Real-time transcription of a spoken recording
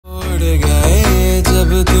गए जब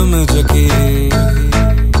तुम झुके,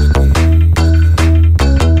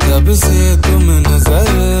 तब से तुम नजर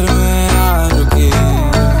में आ रुके।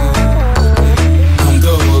 हम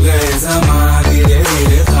तो हो गए समा धीरे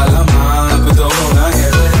धीरे खालमा, अब तो होना है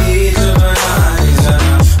वही जो बनाए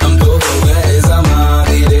जाना। हम तो हो गए समा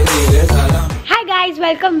धीरे धीरे खालमा। Hi guys,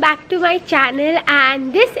 welcome back to my channel,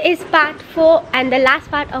 and this is part 4 and the last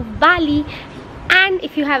part of Bali. And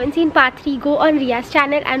if you haven't seen part 3, go on Ria's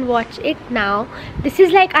channel and watch it now. This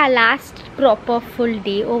is like our last proper full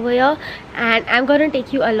day over here, and I'm gonna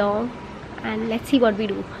take you along and let's see what we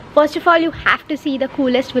do. First of all, you have to see the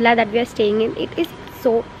coolest villa that we are staying in. It is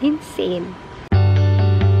so insane.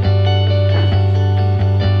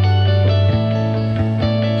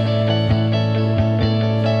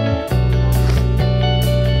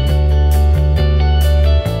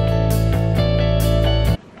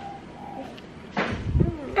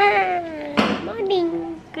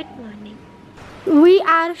 We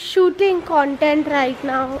are shooting content right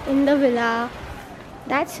now in the villa.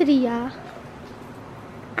 That's Ria.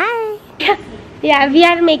 Hi. Yeah, we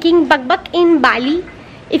are making bak in Bali.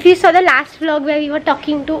 If you saw the last vlog where we were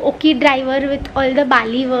talking to Oki driver with all the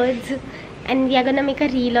Bali words, and we are gonna make a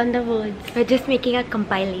reel on the words. We're just making a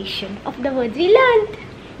compilation of the words we learned.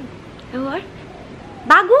 What?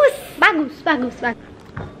 Bagus, bagus, bagus, bagus.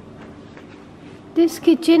 This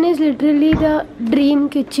kitchen is literally the dream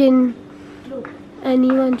kitchen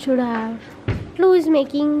anyone should have. Lou is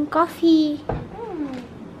making coffee.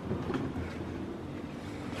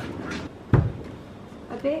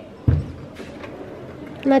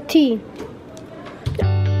 Nothing.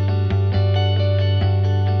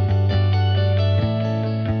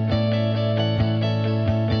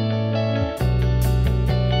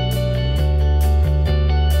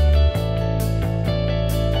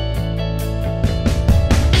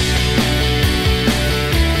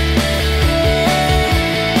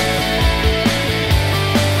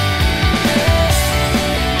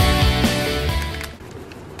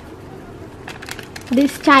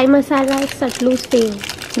 This chai masala is Satlu's fave.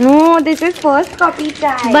 No, this is first copy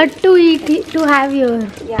chai. But to eat, to have here.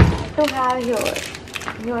 Yeah, to have here.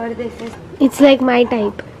 Here, this is. It's like my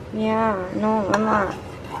type. Yeah, no, mama.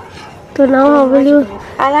 So now how will you?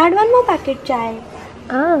 I'll add one more packet chai.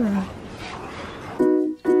 Ah.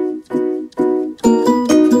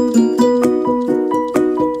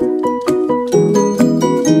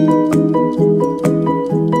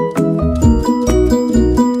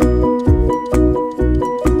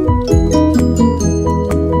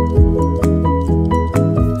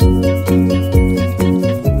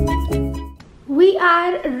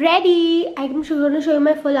 Ready. I'm going to show you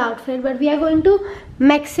my full outfit, but we are going to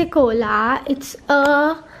Mexicola. It's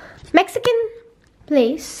a Mexican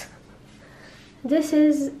place. This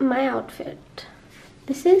is my outfit.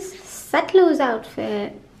 This is Satlu's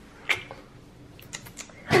outfit.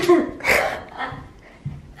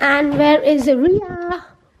 And where is Ria?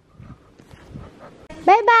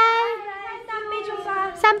 Bye bye.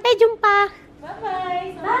 Sampai jumpa. Bye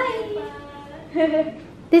bye. Bye.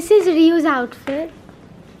 This is Ryu's outfit.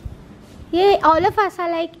 Yeah, all of us are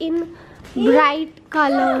like in bright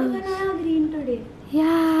colors. Green today.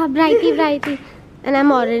 Yeah, brighty, brighty. And I'm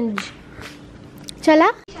orange.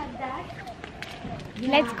 Chala?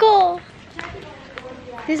 Let's go.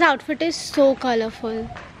 This outfit is so colorful.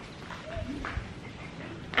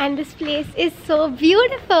 And this place is so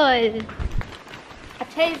beautiful.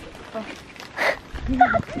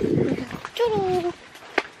 Churu.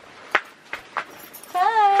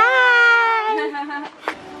 Hi.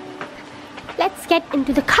 Let's get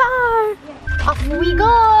into the car. Off we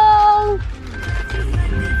go.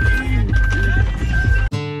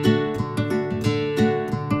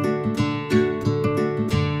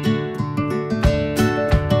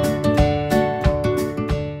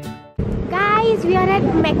 Guys, we are at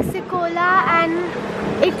Mexicola and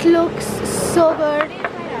it looks so good.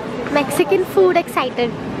 Mexican food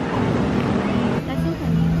excited.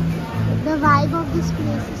 The vibe of this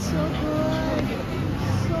place is so good.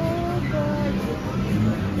 So good.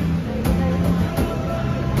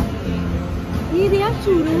 These are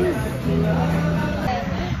churros.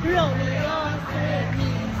 Romeo, sweet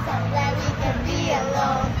me, so glad we can be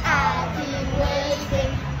alone. I've been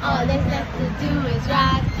waiting. All there's left to do is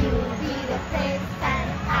rock. You be the prince and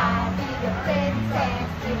I'll be the princess.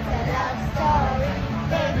 It's a love story,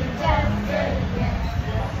 baby, just bring it.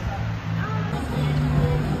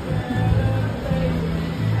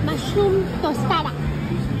 Mushroom tostada.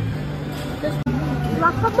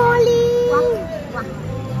 Guacamole.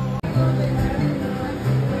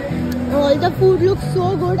 All the food looks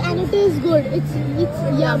so good and it is good. It's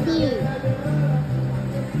yummy.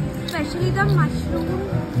 especially the mushroom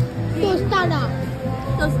Tostada.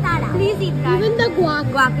 tostada. Please eat that. Even the guac.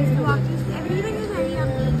 Guac is everything is very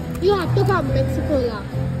yummy. You have to come, Mexico.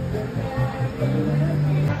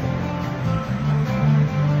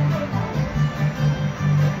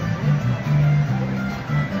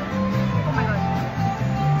 Oh my god.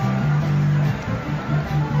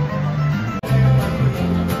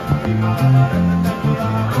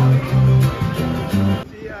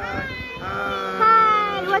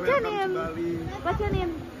 Hi, what's your name? What's your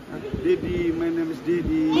name? Didi, my name is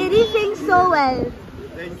Didi. Didi sings so well.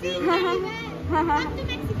 Thank you. Come to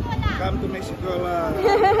Mexico. Come to Mexico lah.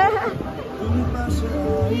 तुम पास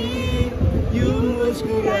आई, यूं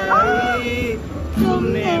मुस्कुराई,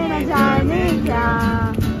 तुमने न जाने क्या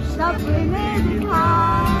सपने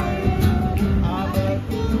दिखाए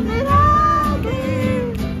मेरा दिल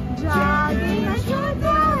जागे न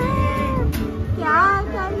सोता है क्या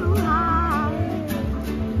करूँ हाय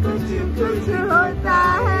कुछ कुछ होता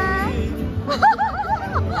है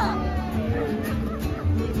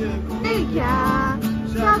क्या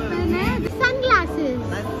सपने Sunglasses.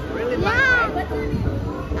 yeah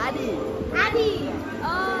Adi, Adi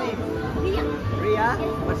Ria Ria,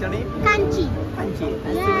 what's your name? Kanchi. Kanchi.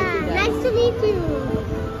 Yeah, nice to meet you.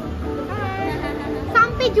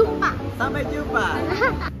 Sampai jumpa. Sampai jumpa.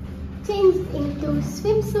 Changed into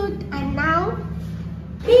swimsuit and now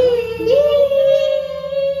beach.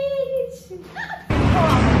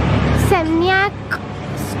 Semnyak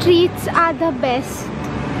streets are the best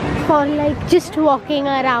for like just walking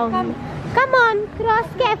around. Come on, cross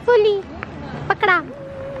carefully. Pakda.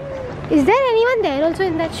 Is there anyone there also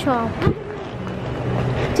in that shop?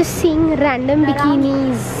 Just seeing random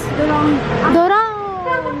bikinis.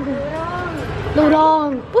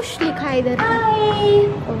 Dorong. Push लिखा है इधर.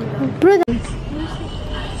 Brother.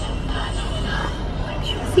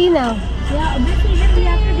 See now. yeah obviously we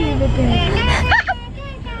have to deal with it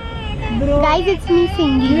Guys, it's me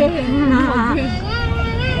singing.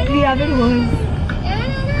 we have it worse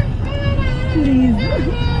please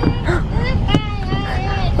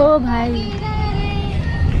Oh bhai.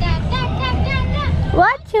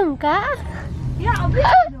 What chumka? yeah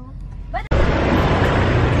obviously no but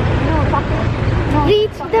no fuck it no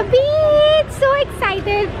Reached the beach. So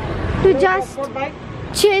excited to just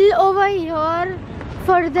chill over here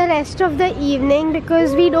for the rest of the evening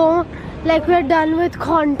because we don't we're done with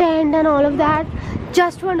content and all of that.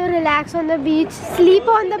 Just want to relax on the beach, sleep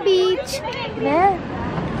on the beach,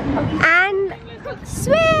 and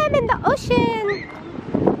swim in the ocean.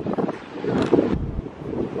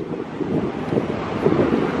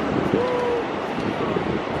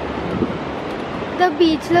 The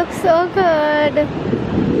beach looks so good.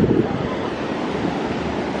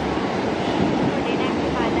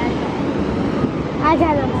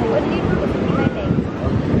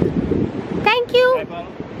 Thank you.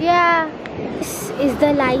 Yeah, this is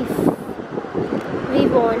the life we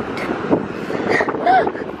want.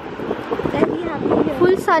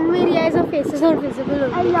 Full sun mein Riya's face is not visible.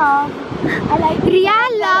 I like Riya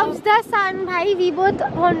loves the sun, bhai. We both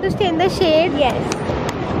want to stay in the shade. yes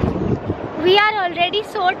We are already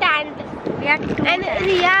so tanned. And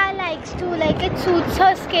Riya likes to, it suits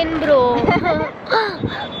her skin, bro.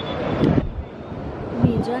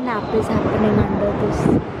 major nap is happening under this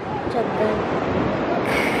chadar.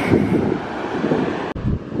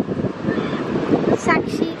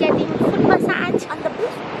 Sakshi getting foot massage on the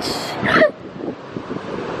beach.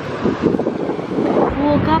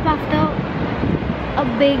 Woke up after a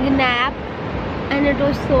big nap and it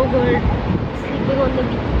was so good sleeping on the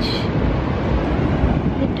beach.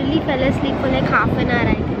 Literally fell asleep for like half an hour,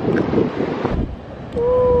 I think.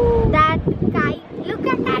 That kite, look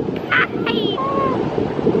at that kite.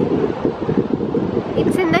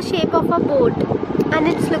 It's in the shape of a boat and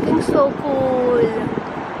it's looking so cool.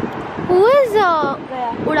 Who is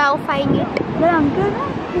Udao-fying it? The uncle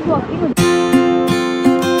is walking with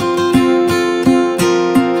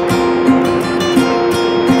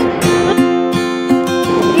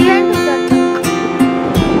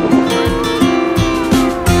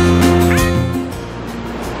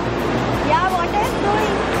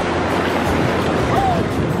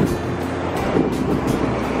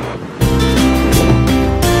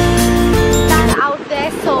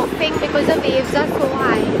because the waves are so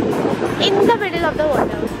high in the middle of the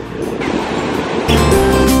water.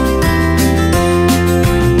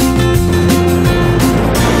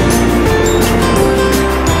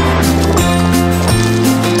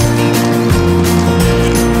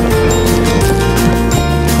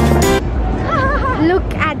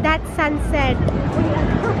 Look at that sunset.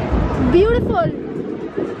 Beautiful.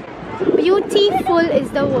 Beautiful is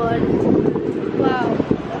the word. Wow.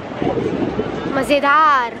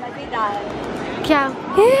 मजेदार. क्या?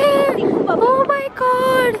 Oh my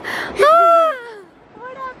god!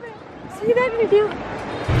 What happened? See that video?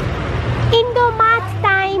 Indomat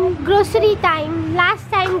time, grocery time. Last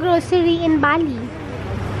time grocery in Bali.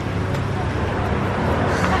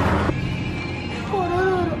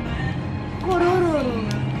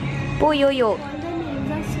 Yo.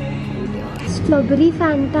 Strawberry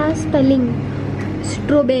Fanta spelling.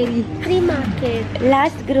 Strawberry. Free market.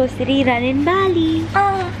 Last grocery run in Bali.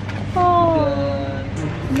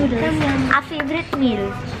 Noodles. Our favorite meal.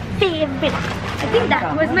 I think that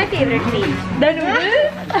was my favorite meal. The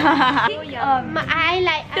noodles. I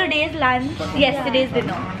like Today's lunch, yesterday's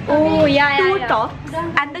dinner. Oh yeah, Two tops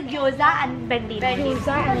and the gyoza and bendi.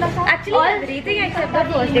 Actually, everything except the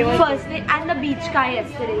first day. First day and the beach car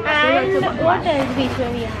yesterday. And what else beach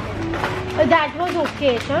where we had? That was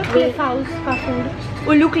okay, sir. Cliff House ka food.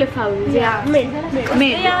 Ulu Cliff House. Yeah. Mid.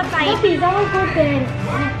 Yeah, The fine. pizza was good there.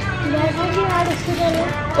 That's what we had yesterday.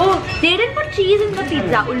 Oh, they didn't put cheese in the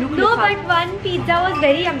pizza. Ulu Cliff House. But one pizza was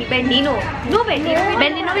very yummy. Bendino. No Bendino.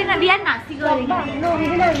 Bendino we had nasi goreng. No, we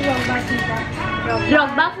didn't have Rogba pizza.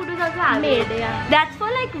 Rogba food is also average. Made, yeah. That's for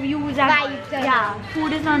like views and Vibes, yeah.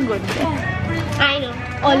 Food is not good. I know.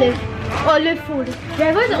 Olive food.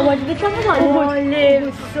 Which one was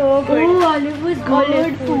Olive. So good. Oh, olive was good.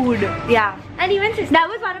 Good food. Yeah. And even sister. That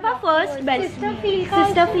was one of our first best.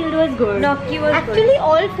 Sister Field was good. Gnocchi was Actually,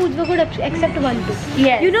 all foods were good except one too. good.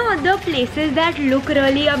 Yes. You know the places that look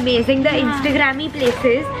really amazing, the Instagrammy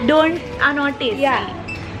places are not tasty. Yeah.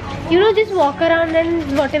 You know, just walk around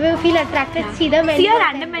and whatever you feel attracted, see the menu. See a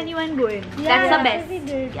random menu and go in. Yeah, That's the best. We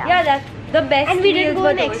did. Yeah, that's the best. And we didn't meals go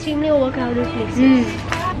were in those. extremely overcrowded places.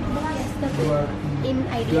 In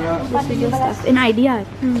idea. In idea.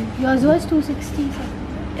 Yours was 260.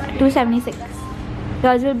 276.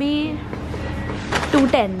 Yours will be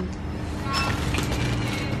 210.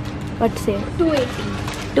 What say?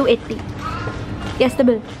 280. 280. Yes, the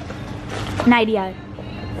bill. An idea.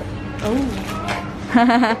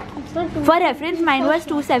 It's not For reference, mine was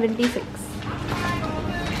 276.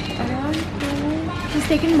 around She's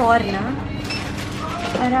taken more, na?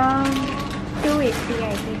 around 280,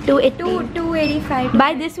 I think. 280. 285.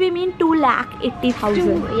 By this we mean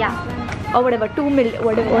 2,80,000. Yeah. Or whatever, 2 million,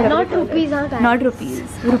 whatever. Not rupees, huh, guys? Not rupees.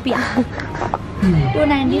 Rupiah.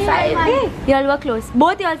 295. Y'all were close.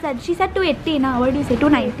 Both y'all said. She said 280 now. What do you say?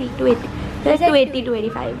 290, 280. So it's 280,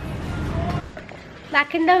 285.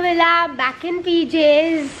 Back in the villa, back in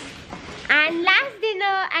PJs, and last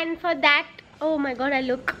dinner. And for that, oh my god, I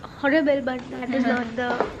look horrible, but that is not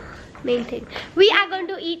the main thing. We are going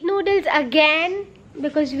to eat noodles again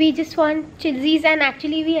because we just want chilies, and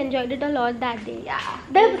actually we enjoyed it a lot that day. Yeah.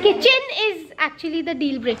 The kitchen is actually the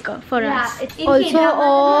deal breaker for us. Also,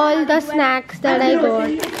 all the snacks that I got.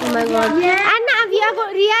 Oh my god. And now Ria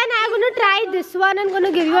and I are going to try this one. I'm going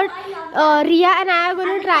to give you a Ria and I are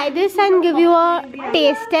going to try this and give you a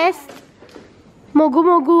taste test. Mogu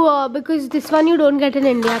mogu, because this one you don't get in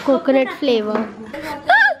India. Coconut flavor.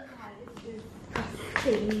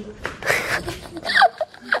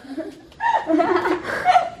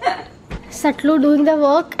 Satlu doing the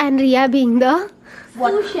work and Ria being the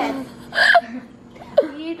Chef.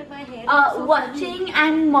 Watching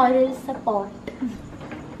and moral support.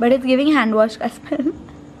 But it's giving hand wash ka smell.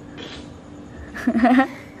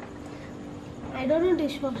 I don't know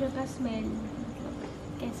dishwasher ka smell.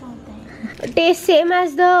 Kaisa hota hai? Taste same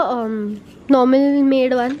as the normal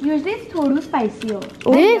made one. Usually it's thodu spicy.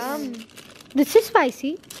 This is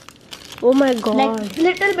spicy. Oh my god. Like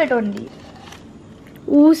little bit only.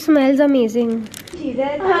 Ooh, smells amazing.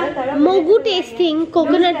 Mogu tasting,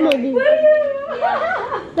 coconut mogu.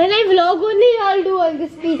 When I vlog only, I'll do all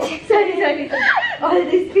this speech. Sorry. All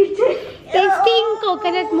these speeches. Tasting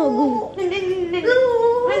coconut mogu.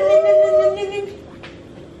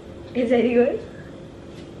 It's very good.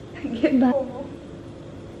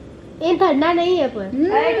 ये ठंडा नहीं है पर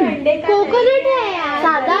coconut है यार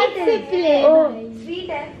सादा सिर्फ ले Sweet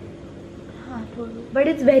है. But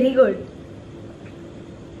it's very good.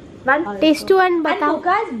 One test to and And बताओ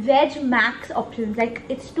Mocha has veg max options. Like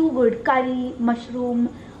it's too good. Curry, mushroom,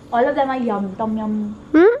 all of them are yum. Tom yum.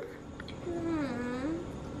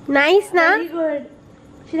 Nice ना Very good.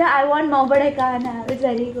 Shira, I want more, but I can't have. It's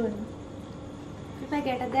very good. If I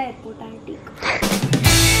get at the airport, I'll take.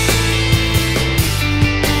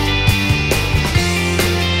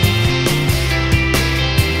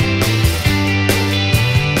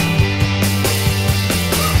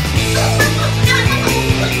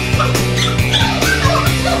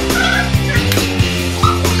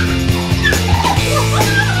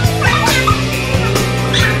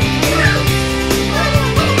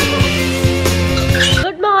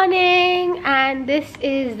 this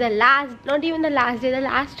is the last, not even the last day, the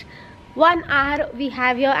last 1 hour we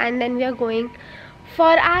have here, and then we are going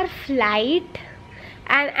for our flight.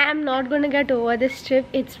 And I'm not gonna get over this trip.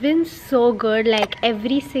 It's been so good. Like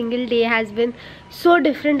every single day has been so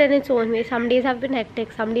different in its own way. Some days have been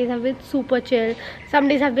hectic, some days have been super chill, some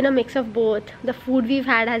days have been a mix of both. The food we've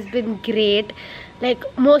had has been great. Like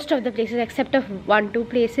most of the places except of 1-2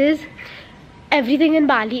 places, everything in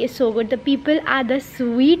Bali is so good. The people are the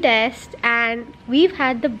sweetest, and we've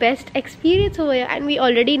had the best experience over here, and we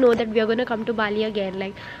already know that we are gonna come to Bali again.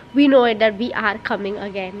 Like we know it that we are coming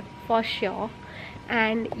again for sure.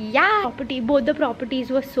 And yeah, both the properties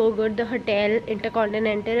were so good. The hotel,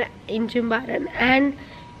 Intercontinental in Jimbaran, and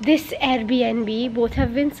this Airbnb, both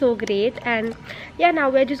have been so great. And yeah, now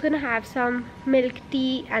we're just gonna have some milk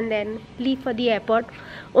tea and then leave for the airport.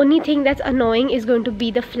 Only thing that's annoying is going to be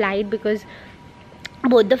the flight, because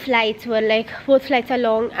both the flights were like, both flights are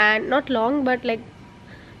long, and not long but like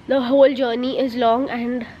the whole journey is long,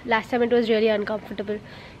 and last time it was really uncomfortable.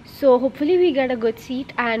 So hopefully we get a good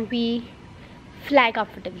seat and we fly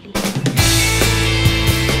comfortably.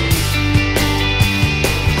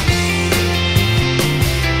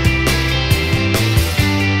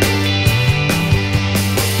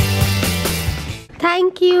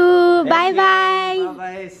 Thank you. Bye bye.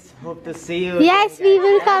 Bye. Hope to see you. Yes, we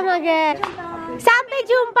will come again. Sampai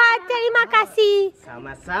jumpa. Terima kasih.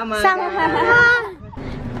 Sama-sama.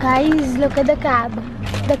 Guys, look at the cab.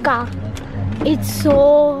 The car. It's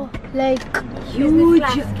so like huge.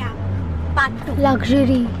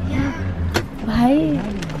 Luxury. Yeah. Bhai,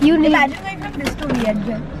 you need. Imagine going from this to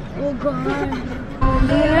Vietnam. Oh God.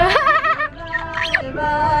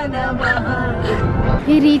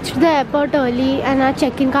 We reached the airport early and our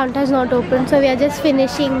check-in counter is not open, so we are just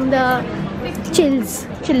finishing the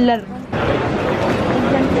chiller.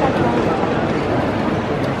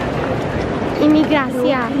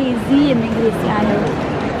 Immigracia. Crazy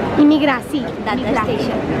Immigraci. That's the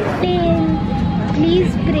station. Plane.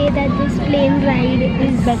 Please pray that this plane ride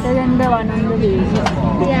is Better than the one on the way.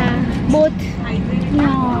 yeah, both.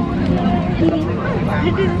 No.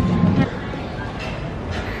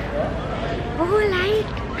 Oh, light.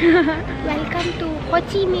 Welcome to Ho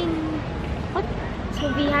Chi Minh. So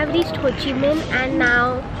we have reached Ho Chi Minh, and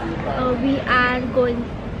now we are going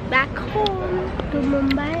back home to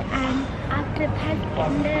Mumbai, and our trip has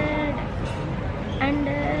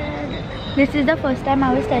ended. This is the first time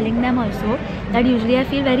I was telling them also that usually I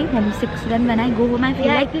feel very homesick. So then when I go home, I feel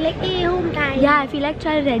like hey, home time. yeah, I feel like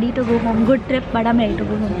child ready to go home. Good trip, but I'm ready to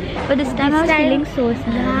go home. But this time I was feeling so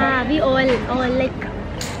sad. Yeah, we all like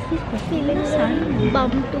feeling so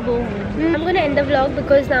bummed to go home. I'm gonna end the vlog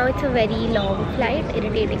because now it's a very long flight,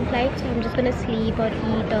 irritating flight. So I'm just gonna sleep or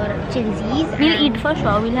eat or chilsies. We'll eat for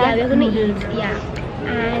sure. We'll have we're gonna noodles. eat. Yeah,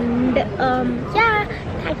 and yeah.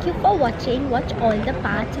 Thank you for watching. Watch all the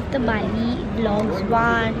parts of the Bali vlogs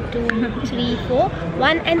 1, 2, 3, 4.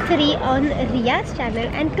 1 and 3 on Ria's channel,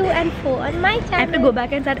 and 2 and 4 on my channel. I have to go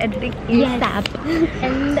back and start editing ASAP.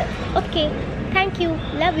 And okay, thank you.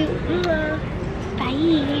 Love you.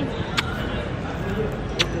 Bye.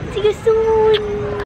 See you soon.